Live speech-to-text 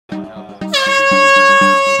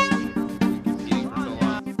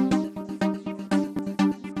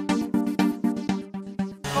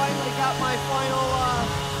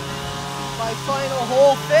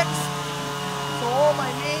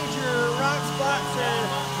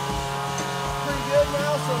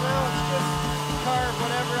so now it's just carve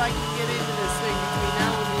whatever I can get into this thing between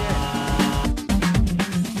now and the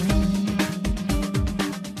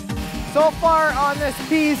end. So far on this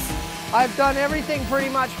piece, I've done everything pretty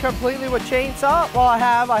much completely with chainsaw. Well, I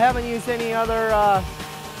haven't used any other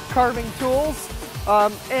carving tools.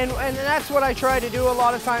 And that's what I try to do a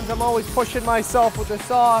lot of times. I'm always pushing myself with the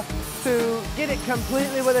saw to get it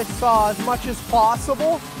completely with a saw as much as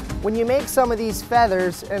possible. When you make some of these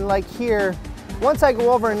feathers, and like here, once I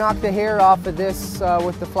go over and knock the hair off of this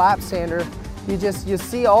with the flap sander, you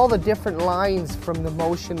see all the different lines from the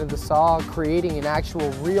motion of the saw creating an actual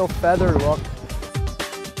real feather look.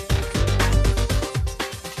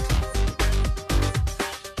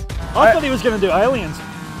 I thought he was going to do aliens.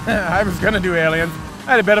 I was going to do aliens.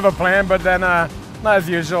 I had a bit of a plan, but then, as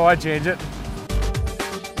usual, I changed it.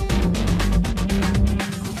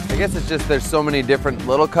 I guess it's just there's so many different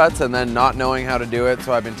little cuts and then not knowing how to do it,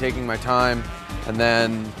 so I've been taking my time. And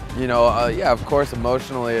then, you know, yeah, of course,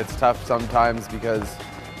 emotionally it's tough sometimes because,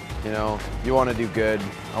 you know, you want to do good.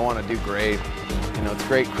 I want to do great. You know, it's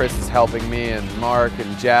great Chris is helping me, and Mark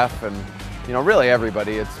and Jeff, and, you know, really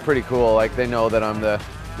everybody. It's pretty cool. Like, they know that I'm the,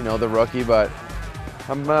 you know, the rookie, but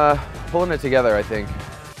I'm pulling it together, I think.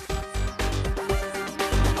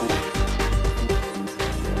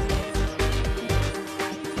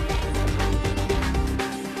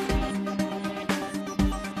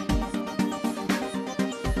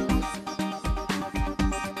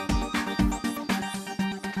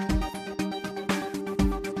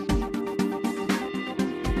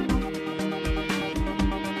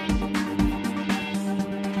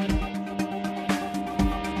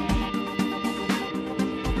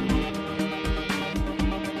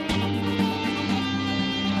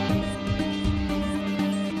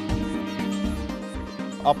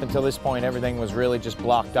 Up until this point, everything was really just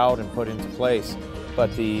blocked out and put into place.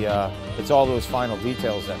 But it's all those final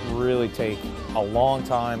details that really take a long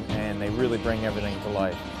time, and they really bring everything to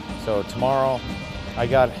life. So tomorrow, I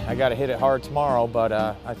got to hit it hard tomorrow, but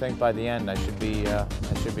I think by the end I should be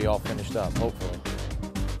all finished up, hopefully.